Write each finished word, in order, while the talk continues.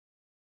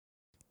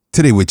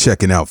Today we're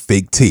checking out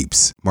Fake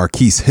Tapes,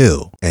 Marquise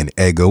Hill, and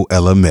Ego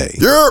LMA.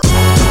 Yeah.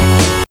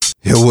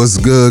 Yo, what's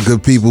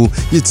good people?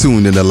 You're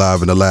tuned in to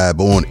Live in the Lab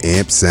on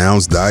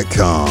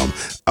ampsounds.com.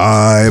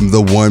 I'm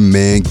the One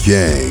Man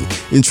Gang,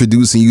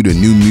 introducing you to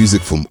new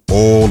music from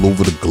all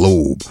over the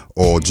globe,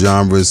 all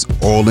genres,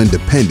 all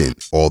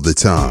independent, all the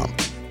time.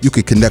 You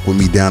can connect with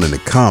me down in the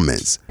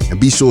comments, and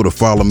be sure to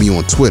follow me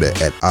on Twitter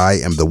at I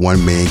am the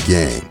One Man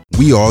Gang.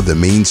 We are the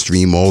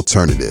mainstream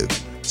alternative.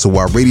 So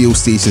while radio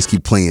stations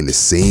keep playing the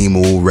same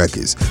old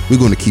records, we're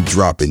going to keep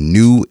dropping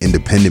new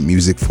independent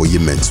music for your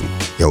mental.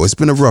 Yo, it's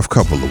been a rough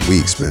couple of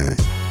weeks, man.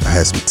 I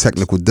had some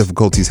technical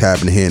difficulties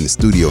happening here in the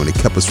studio and it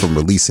kept us from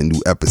releasing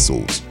new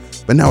episodes.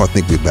 But now I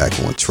think we're back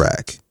on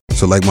track.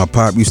 So like my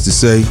pop used to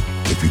say,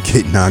 if you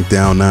get knocked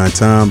down 9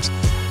 times,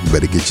 you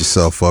better get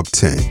yourself up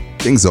 10.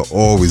 Things are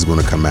always going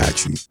to come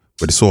at you,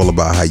 but it's all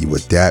about how you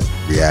adapt,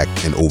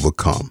 react, and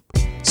overcome.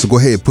 So go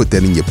ahead and put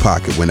that in your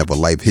pocket whenever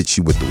life hits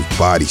you with those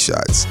body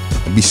shots,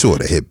 and be sure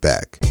to hit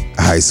back.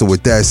 Alright, so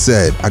with that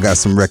said, I got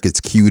some records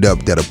queued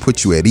up that'll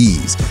put you at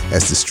ease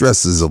as the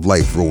stresses of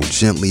life roll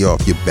gently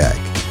off your back.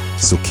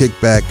 So kick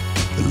back,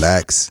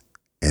 relax,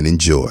 and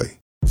enjoy.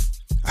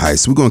 Alright,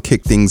 so we're gonna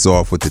kick things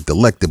off with the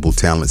delectable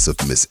talents of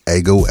Miss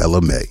Ego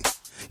LMA.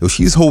 Yo,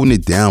 she's holding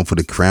it down for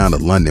the Crown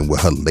of London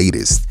with her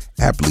latest,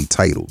 aptly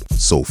titled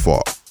So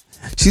Far.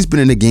 She's been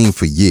in the game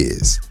for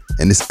years,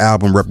 and this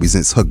album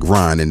represents her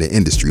grind in the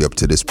industry up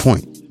to this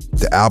point.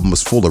 The album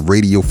is full of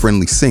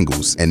radio-friendly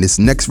singles, and this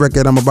next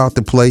record I'm about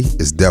to play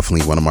is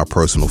definitely one of my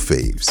personal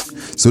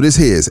faves. So this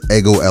here is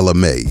Ego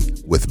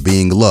LMA with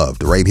Being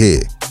Loved right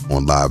here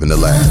on Live in the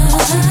Lab.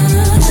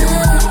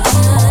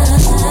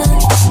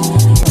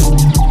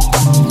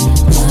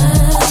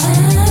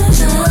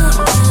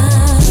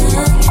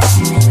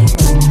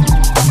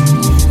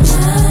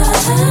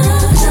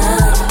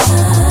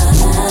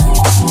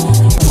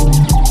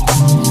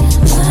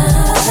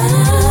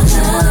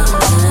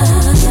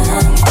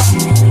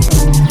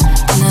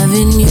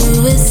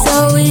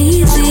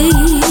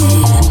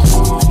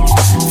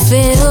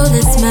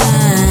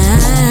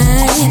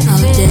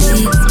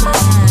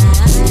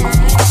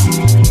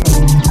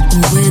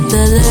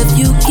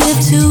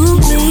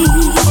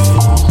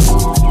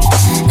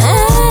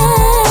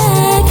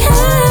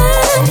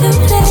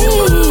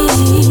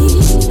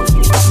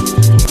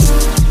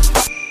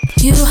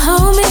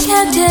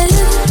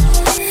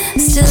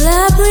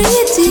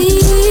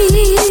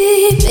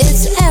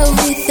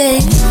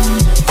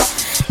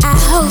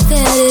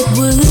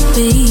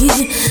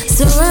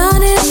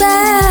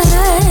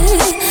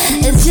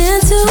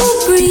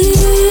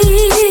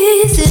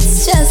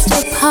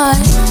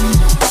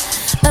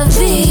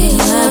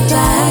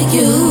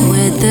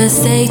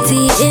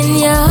 Safety in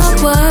your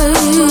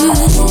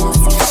words,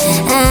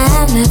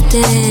 I'm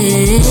lifted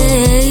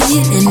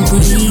and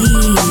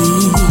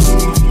breathe.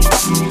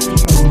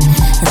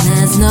 And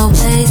there's no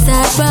place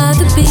I'd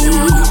rather be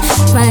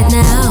right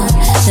now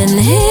than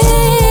here,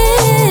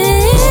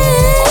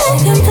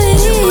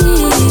 complete.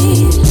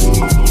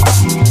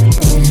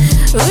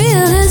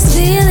 Realest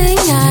feeling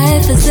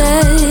I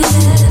possess.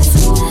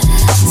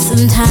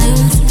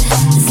 Sometimes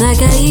it's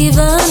like I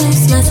even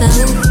lose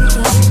myself.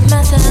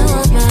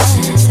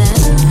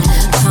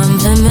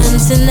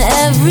 Compliments in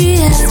every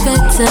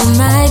aspect of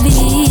my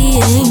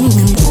being.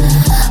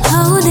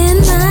 Holding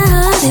my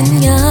heart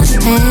in your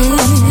hand.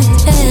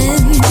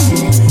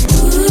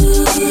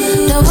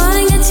 Don't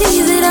wanna get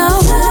cheesy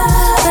though,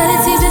 but it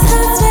seems it's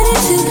hot ready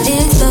to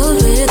explode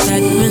with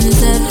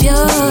fragments of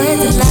your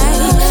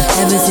delight.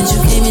 Ever since you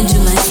came into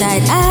my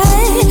sight, I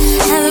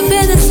haven't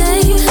been the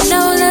same.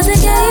 No love's a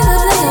game,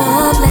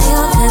 but play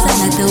on, cause I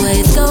like the way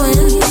it's going.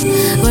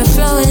 We're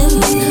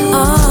throwing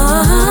on.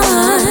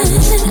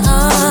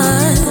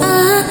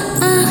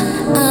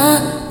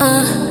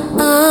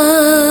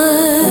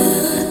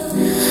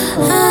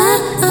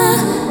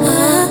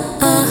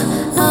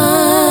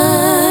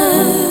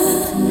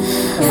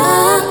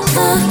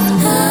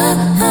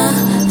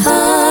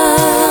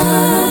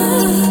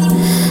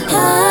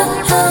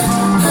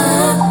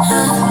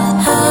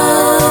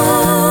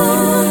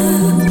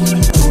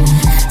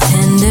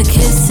 Tender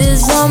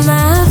kisses on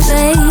my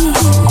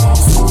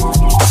face,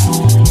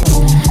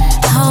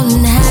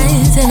 holding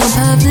hands in a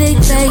public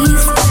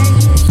place.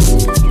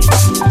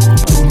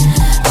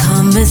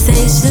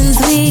 Conversations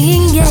we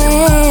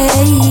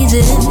engage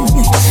in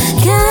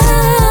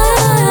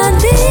can't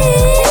be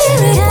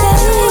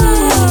replaced.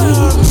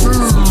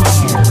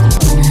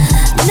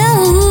 No,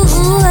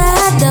 I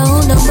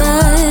don't know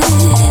much,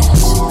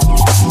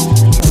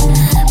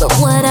 but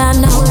what I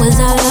know is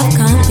our love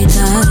can't be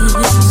touched.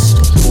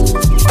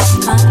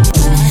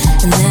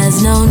 And there's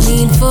no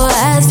need for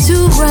us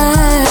to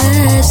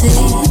rush this.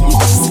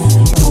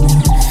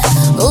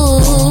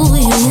 Oh,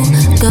 you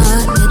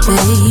got it,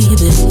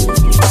 baby.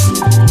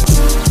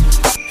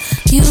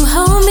 You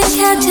hold me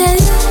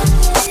captive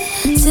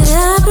till I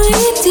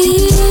breathe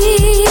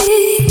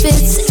deep.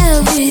 It's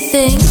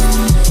everything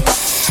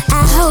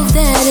I hope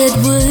that it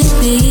would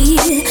be.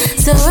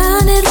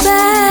 Surrounded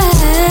by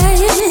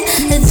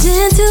a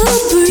gentle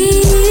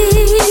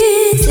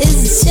breeze.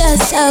 It's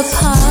just a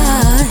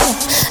part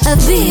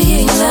of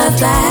being loved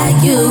by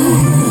you.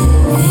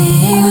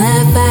 Being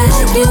loved by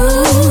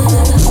you.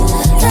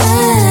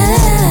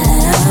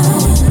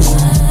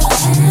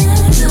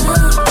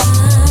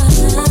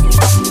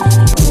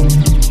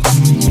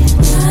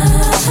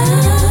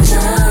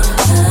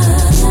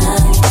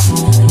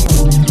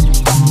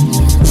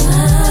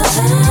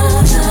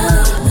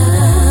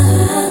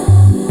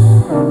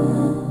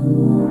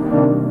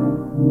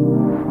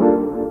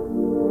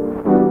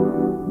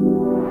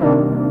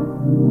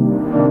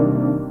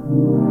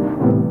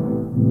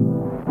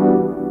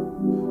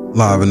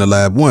 Live in the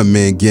Lab, one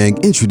man gang,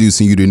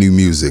 introducing you to new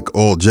music,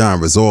 all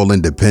genres, all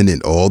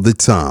independent, all the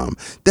time.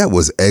 That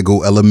was Ego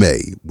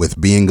LMA with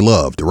Being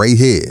Loved right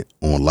here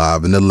on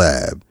Live in the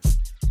Lab.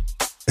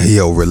 Hey,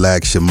 yo,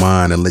 relax your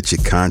mind and let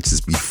your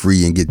conscience be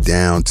free and get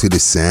down to the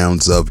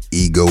sounds of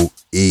Ego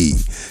E.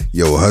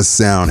 Yo, her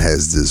sound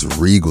has this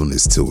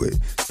regalness to it.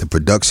 The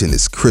production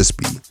is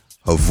crispy.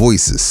 Her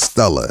voice is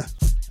stellar.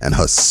 And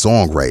her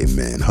songwriting,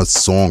 man, her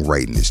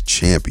songwriting is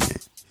champion.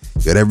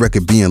 Yo, that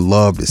record Being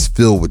Loved is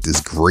filled with this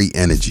great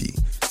energy.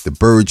 The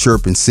bird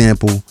chirping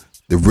sample,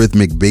 the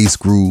rhythmic bass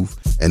groove,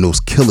 and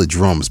those killer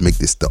drums make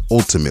this the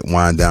ultimate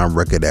wind down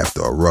record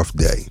after a rough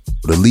day.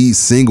 The lead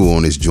single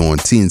on this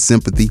joint, Tea and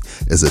Sympathy,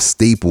 is a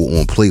staple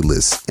on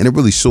playlists, and it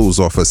really shows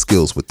off her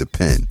skills with the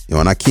pen. Yo,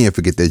 and I can't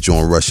forget that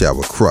joint Rush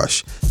Hour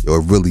Crush. Yo,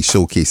 it really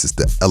showcases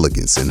the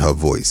elegance in her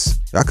voice.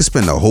 I could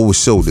spend a whole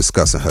show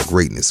discussing her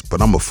greatness,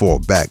 but I'ma fall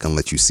back and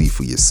let you see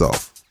for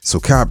yourself. So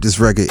cop this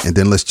record and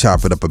then let's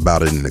chop it up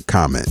about it in the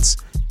comments.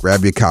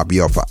 Grab your copy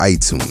off of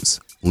iTunes.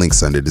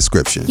 Links under the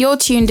description. You're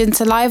tuned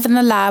into Live in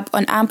the Lab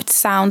on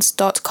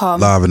ampedsounds.com.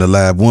 Live in the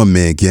Lab, one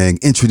man gang,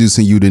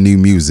 introducing you to new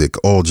music,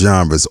 all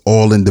genres,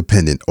 all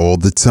independent, all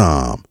the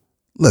time.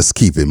 Let's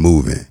keep it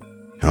moving.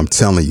 I'm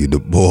telling you, the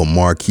boy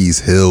Marquise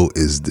Hill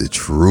is the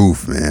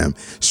truth, man.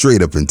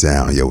 Straight up and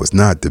down, yo, it's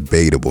not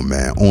debatable,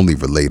 man, only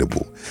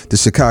relatable. The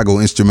Chicago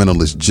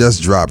instrumentalist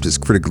just dropped his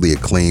critically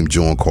acclaimed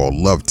joint called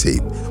Love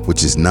Tape,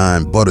 which is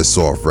 9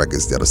 Buttersoft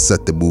records that'll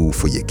set the mood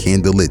for your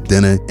candlelit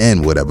dinner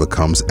and whatever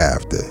comes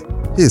after.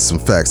 Here's some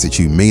facts that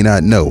you may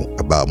not know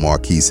about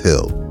Marquise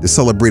Hill. The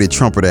celebrated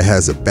trumpeter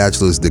has a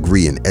bachelor's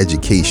degree in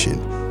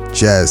education,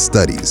 jazz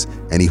studies,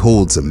 and he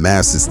holds a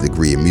master's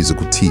degree in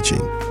musical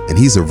teaching. And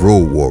he's a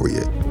road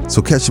warrior,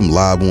 so catch him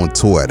live on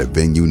tour at a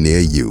venue near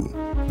you.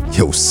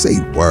 Yo,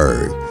 say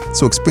word.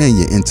 So expand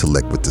your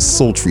intellect with the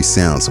sultry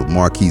sounds of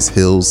Marquise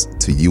Hill's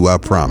To You I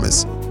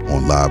Promise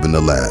on Live in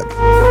the Lab.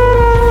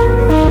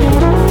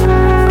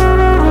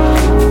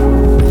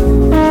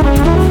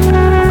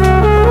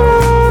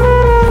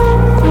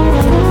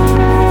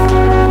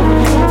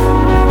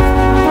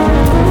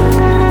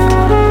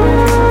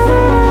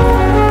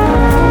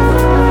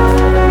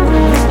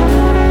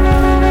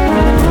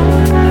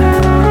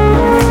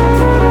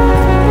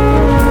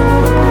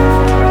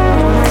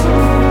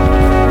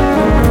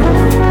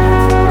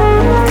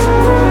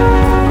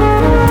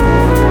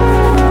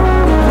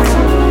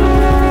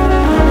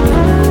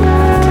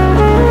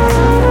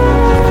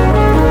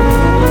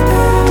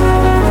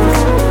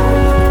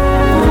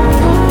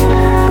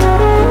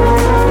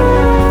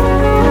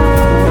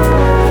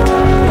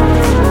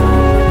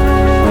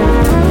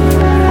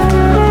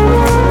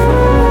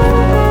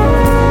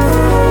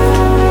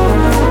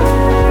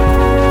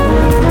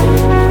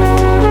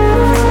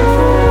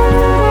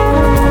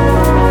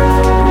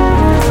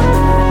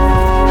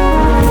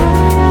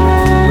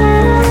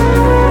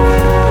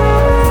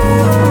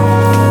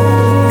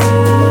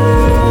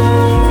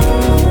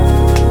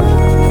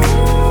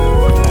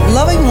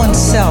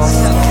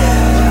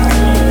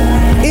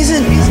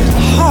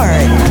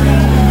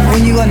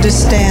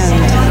 Understand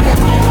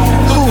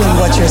who and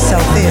what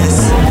yourself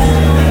is.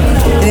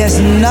 It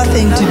has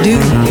nothing to do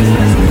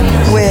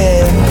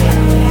with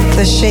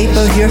the shape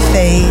of your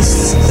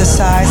face, the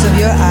size of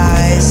your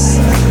eyes,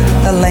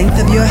 the length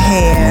of your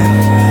hair,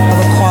 or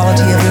the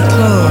quality of your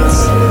clothes.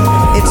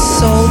 It's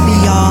so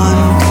beyond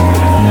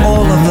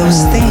all of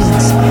those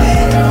things.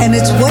 And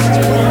it's what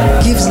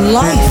gives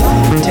life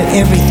to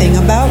everything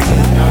about you.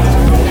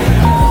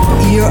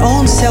 Your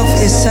own self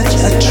is such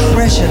a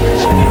treasure.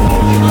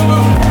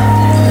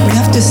 You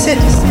have to sit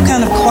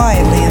kind of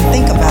quietly and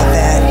think about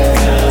that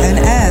and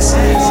ask,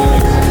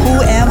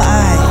 who am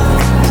I?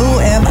 Who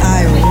am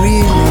I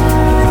really?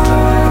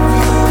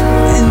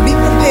 And be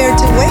prepared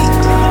to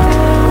wait.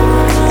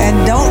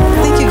 And don't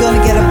think you're going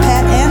to get a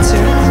pat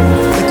answer,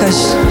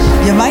 because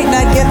you might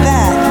not get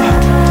that.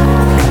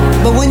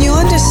 But when you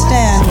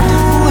understand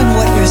who and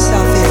what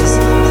yourself is,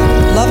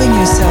 loving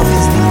yourself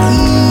is the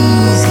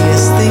easiest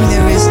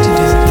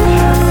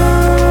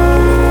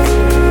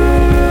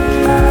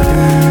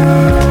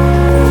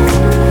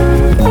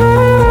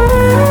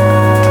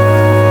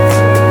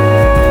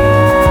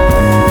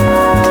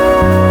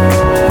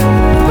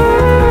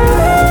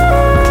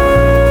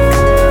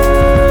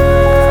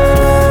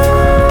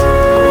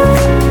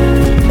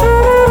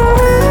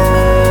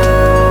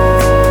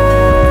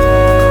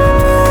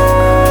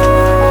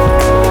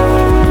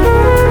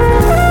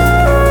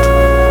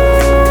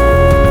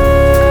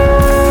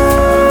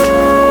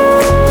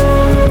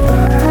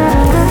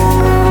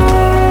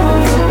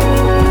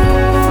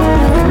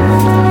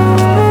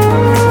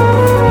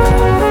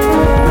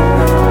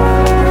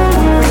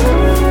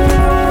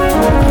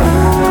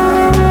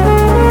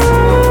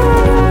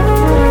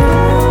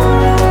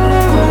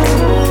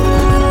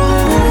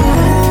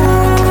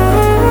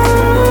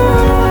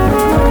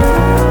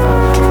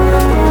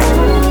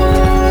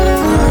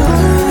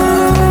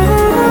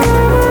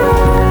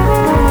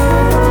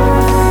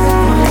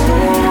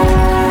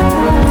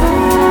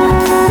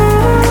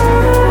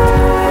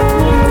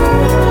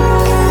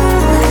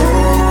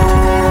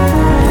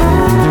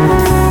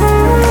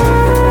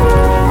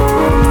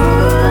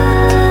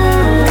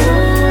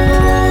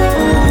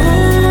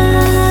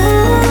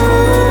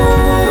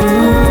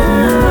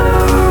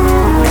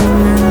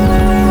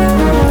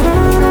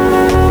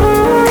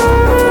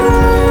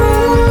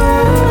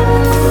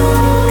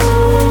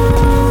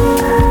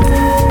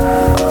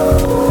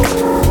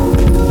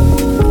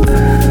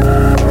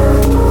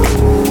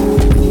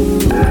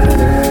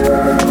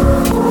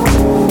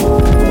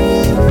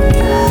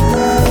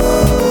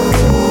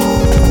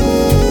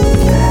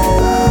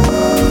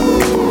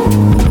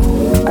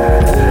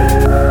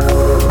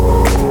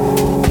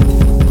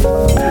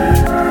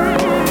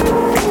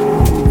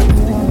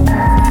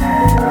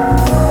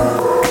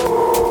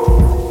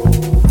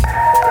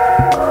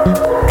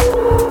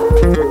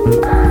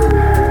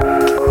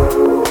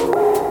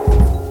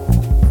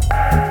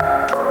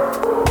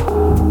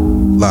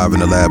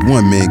Lab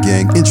one-man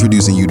gang,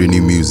 introducing you to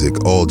new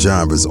music, all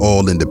genres,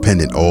 all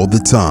independent, all the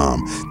time.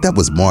 That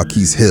was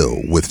Marquise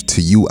Hill with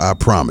To You I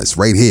Promise,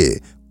 right here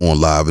on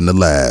Live in the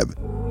Lab.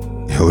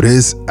 Yo,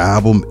 this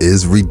album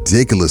is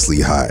ridiculously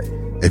hot.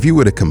 If you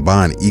were to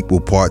combine equal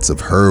parts of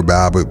Herb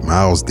Alpert,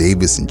 Miles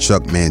Davis, and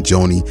Chuck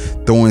Mangione,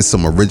 throw in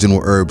some original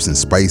herbs and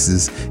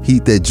spices,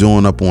 heat that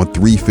joint up on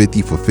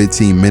 350 for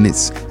 15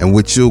 minutes, and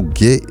what you'll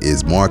get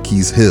is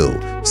Marquise Hill,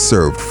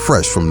 served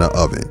fresh from the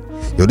oven.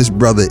 Yo, this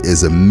brother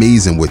is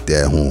amazing with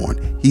that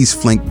horn. He's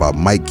flanked by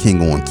Mike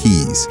King on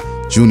keys,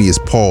 Junius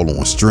Paul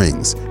on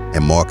strings,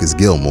 and Marcus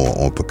Gilmore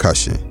on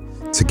percussion.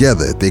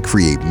 Together, they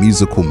create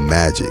musical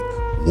magic,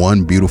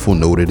 one beautiful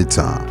note at a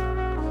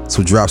time.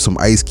 So drop some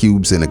ice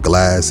cubes in a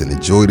glass and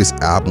enjoy this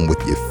album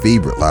with your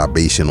favorite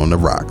libation on the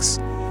rocks.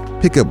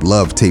 Pick up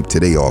Love Tape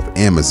today off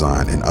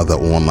Amazon and other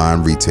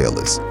online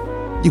retailers.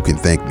 You can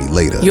thank me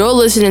later. You're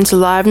listening to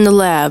Live in the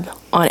Lab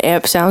on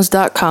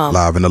ampsounds.com.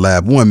 Live in the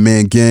Lab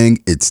one-man gang,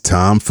 it's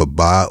time for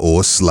Buy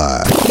or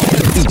Slide.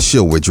 Each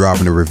show we're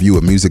dropping a review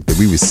of music that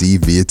we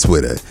receive via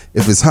Twitter.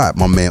 If it's hot,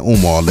 my man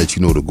Omar will let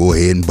you know to go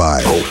ahead and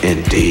buy it. Oh,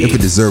 indeed. If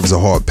it deserves a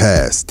hard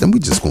pass, then we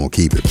just gonna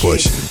keep it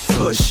pushing.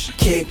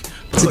 Kick.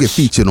 To get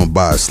featured on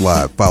Buy or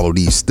Slide, follow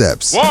these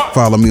steps.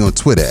 Follow me on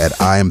Twitter at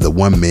I Am The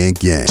One Man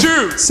Gang.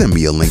 Send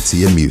me a link to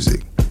your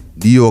music.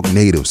 New York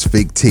natives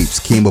Fake Tapes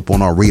came up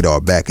on our radar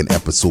back in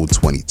episode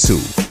 22.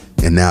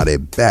 And now they're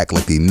back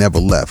like they never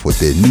left with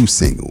their new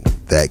single,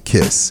 That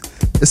Kiss.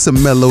 It's a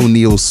mellow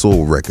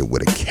neo-soul record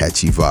with a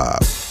catchy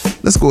vibe.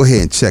 Let's go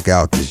ahead and check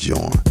out this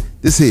joint.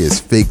 This here is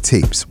Fake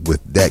Tapes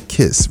with That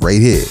Kiss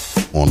right here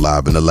on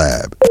Live in the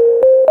Lab.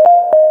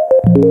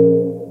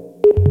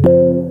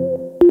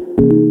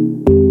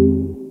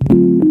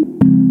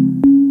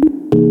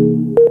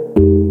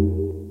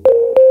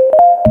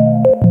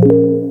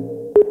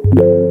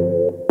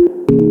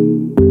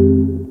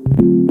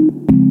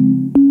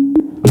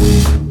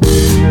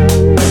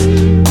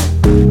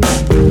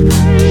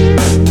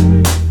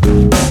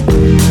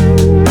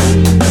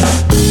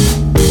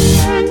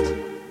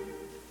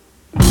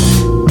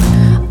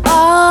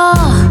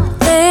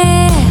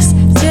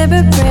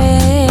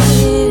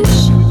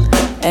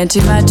 And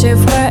too much of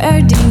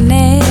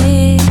wordiness.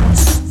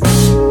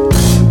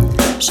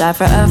 Shy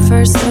for a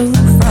first move,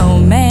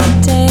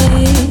 romantic.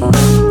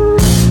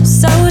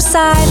 So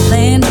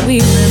silent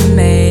we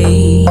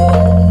remain.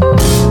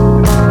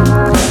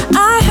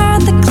 I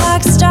heard the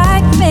clock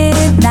strike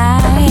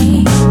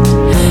midnight.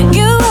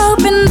 You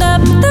opened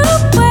up the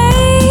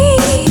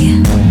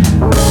way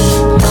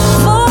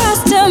for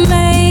us to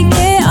make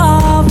it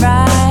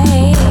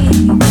alright.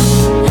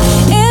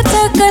 It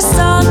took us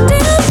all day.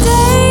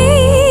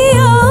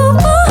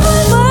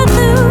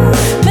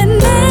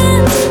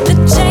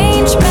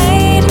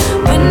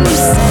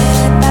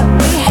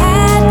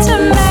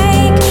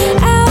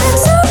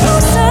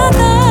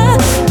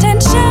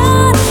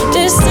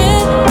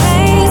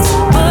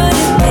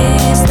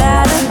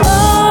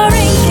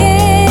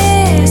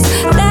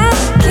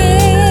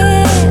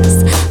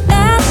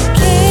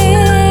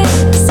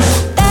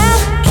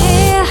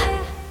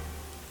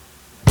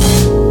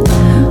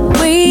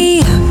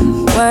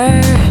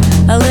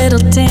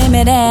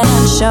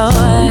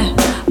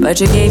 But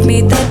you gave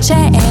me the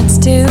chance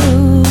to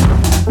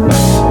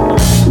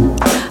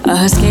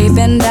escape,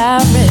 and I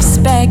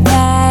respect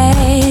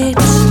that.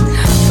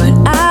 But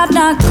I'm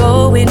not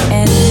going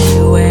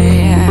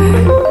anywhere.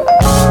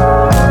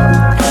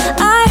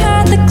 I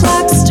heard the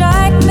clock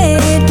strike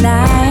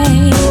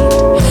midnight.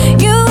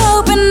 You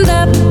opened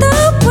up the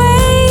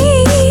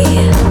way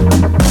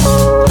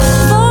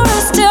for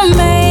us to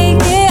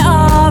make it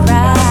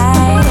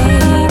alright.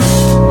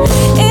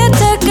 It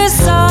took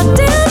us all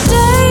day.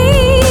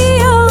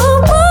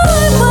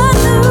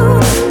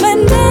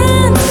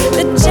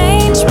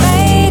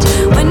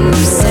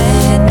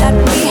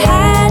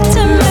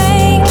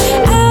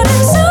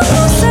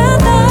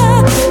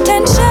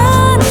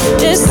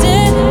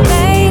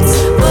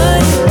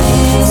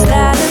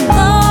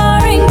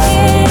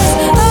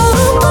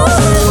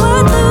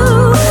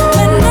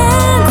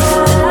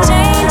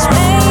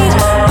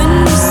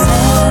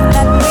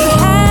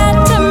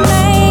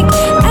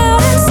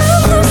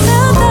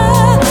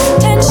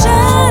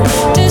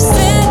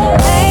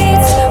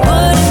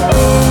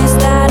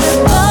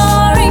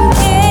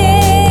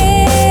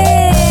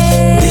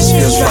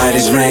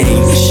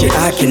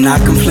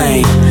 Cannot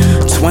complain.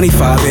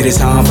 25, it is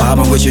how I'm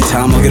vibing with your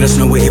time. Will get us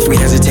nowhere if we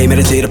hesitate.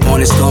 Meditate upon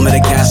the storm at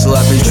the castle.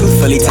 I've been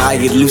truthfully tired,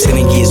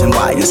 loosening gears and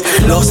wires.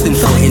 Lost in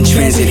thought in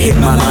transit, hit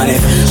my line.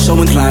 If so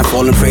inclined,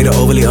 falling prey to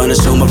overly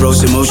unassuming morose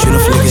emotional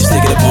flickers.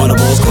 Sticking upon the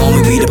balls, call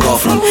me we depart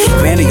from.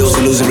 Grandiose,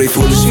 illusory,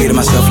 foolish, fear to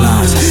myself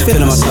lines.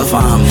 Feeling myself,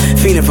 I'm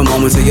feeding for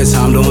moments of your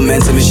time. No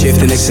momentum is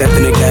shifting,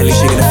 accepting it gladly.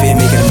 Shaking the fear,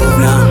 making a move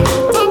now.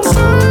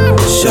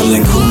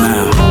 Shuttling cool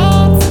now.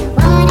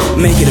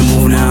 Making a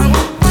move now.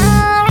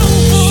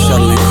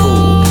 Shuttling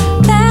cool.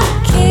 That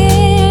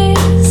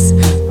kiss,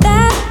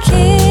 that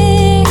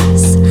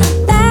kiss,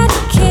 that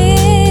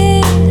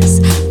kiss,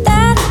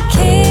 that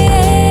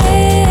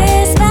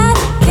kiss, that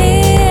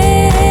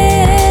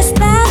kiss,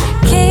 that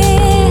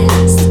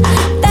kiss,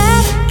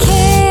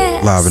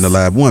 in the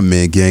Lab, One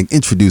Man Gang,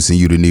 introducing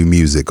you to new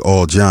music,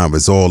 all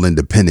genres, all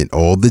independent,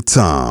 all the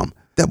time.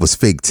 That was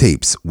Fake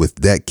Tapes with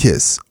That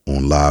Kiss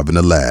on Live in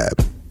the Lab.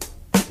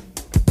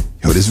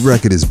 Yo, this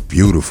record is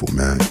beautiful,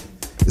 man.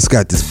 It's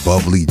got this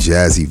bubbly,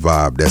 jazzy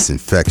vibe that's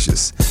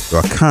infectious. So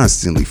I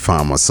constantly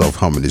find myself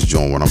humming this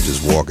joint when I'm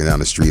just walking down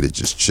the street or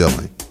just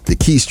chilling. The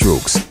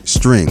keystrokes,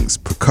 strings,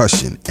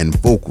 percussion, and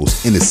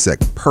vocals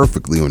intersect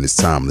perfectly on this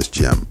timeless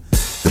gem.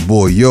 The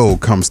boy Yo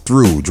comes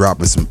through,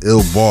 dropping some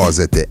ill bars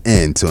at the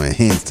end to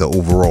enhance the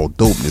overall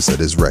dopeness of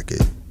this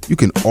record. You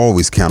can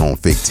always count on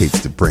Fake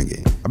Tapes to bring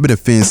it. I've been a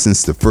fan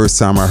since the first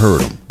time I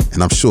heard them,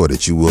 and I'm sure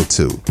that you will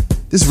too.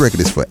 This record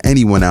is for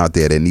anyone out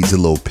there that needs a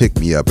little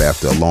pick-me-up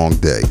after a long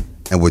day.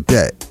 And with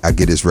that, I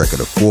give this record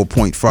a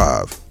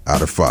 4.5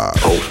 out of 5.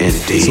 Oh,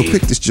 indeed. So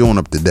pick this joint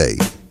up today.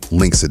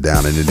 Links are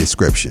down in the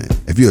description.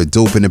 If you're a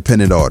dope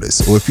independent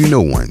artist, or if you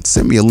know one,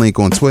 send me a link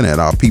on Twitter and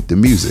I'll peep the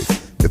music.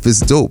 If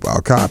it's dope,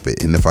 I'll cop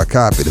it. And if I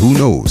cop it, who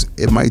knows?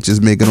 It might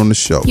just make it on the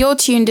show. You're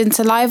tuned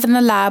into Live in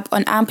the Lab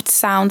on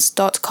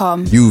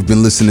ampedsounds.com. You've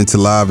been listening to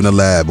Live in the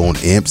Lab on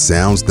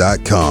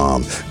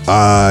ampsounds.com.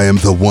 I am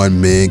the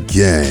One Man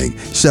Gang.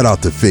 Shout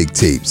out to Fake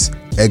Tapes,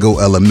 Ego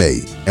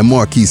LMA, and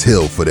Marquise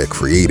Hill for their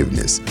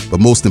creativeness.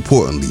 But most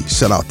importantly,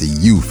 shout out to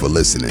you for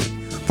listening.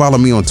 Follow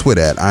me on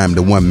Twitter at I am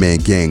the One Man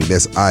Gang.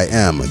 That's I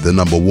am the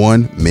number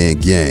one man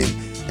gang.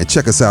 And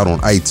check us out on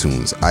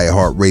iTunes,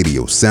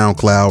 iHeartRadio,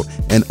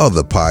 SoundCloud, and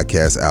other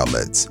podcast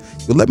outlets.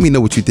 You'll let me know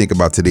what you think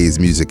about today's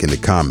music in the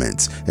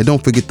comments. And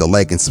don't forget to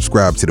like and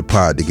subscribe to the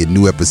pod to get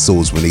new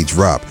episodes when they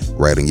drop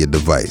right on your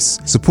device.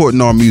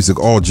 Supporting our music,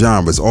 all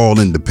genres, all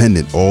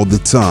independent, all the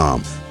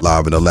time.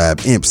 Live in the Lab,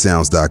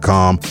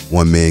 ampsounds.com.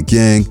 One Man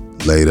Gang.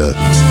 Later.